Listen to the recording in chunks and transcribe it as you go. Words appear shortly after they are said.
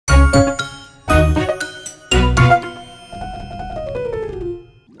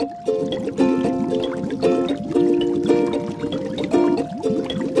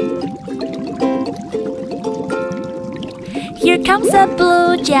a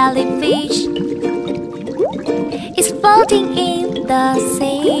blue jellyfish. It's floating in the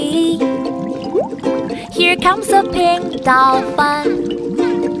sea. Here comes a pink dolphin.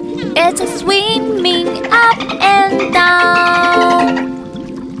 It's swimming up and down.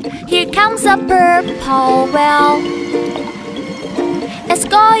 Here comes a purple whale. It's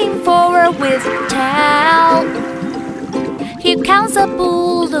going forward with tail. Here comes a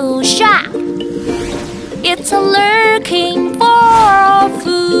blue shark. It's lurking for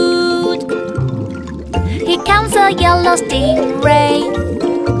food. Here comes a yellow stingray.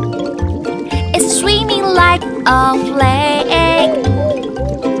 It's swimming like a flag.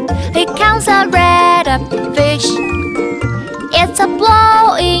 Here comes a red fish. It's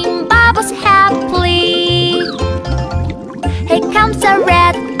blowing bubbles happily. Here comes a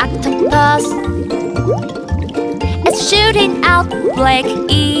red octopus. It's shooting out black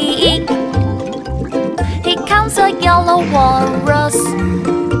ink. Here comes a yellow walrus.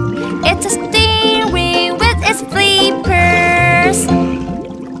 It's steering with its flippers.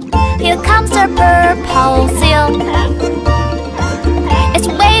 Here comes a purple seal. It's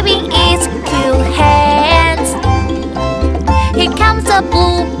waving its cool hands. Here comes a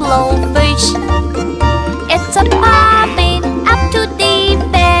blue blowfish. It's popping up to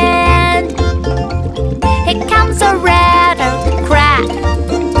defend. Here comes a red crab.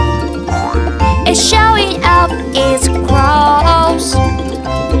 It's showing up its claws.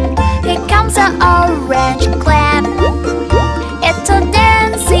 Here comes an orange crab. It's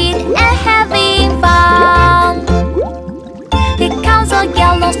dancing and having fun. Here comes a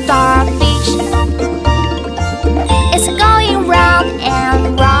yellow starfish. It's going round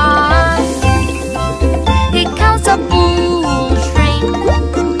and round. Here comes a blue shrimp.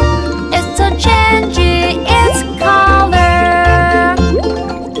 It's changing its color.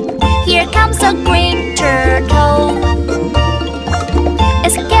 Here comes a green turtle.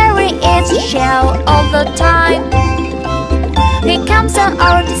 It's carrying its shell all the time. Here comes an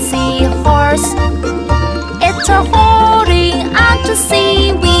old seahorse. It's holding onto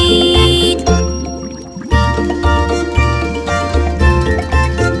seaweed.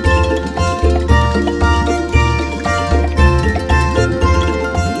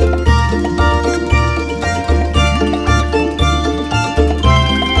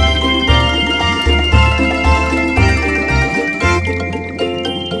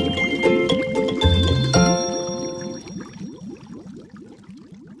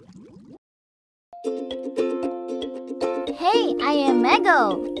 Hey, I am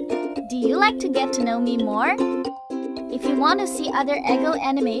Eggo! Do you like to get to know me more? If you want to see other Eggo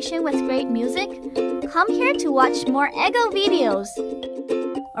animation with great music, come here to watch more Eggo videos!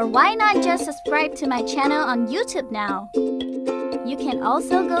 Or why not just subscribe to my channel on YouTube now? You can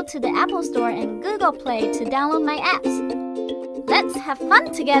also go to the Apple Store and Google Play to download my apps. Let's have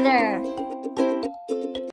fun together!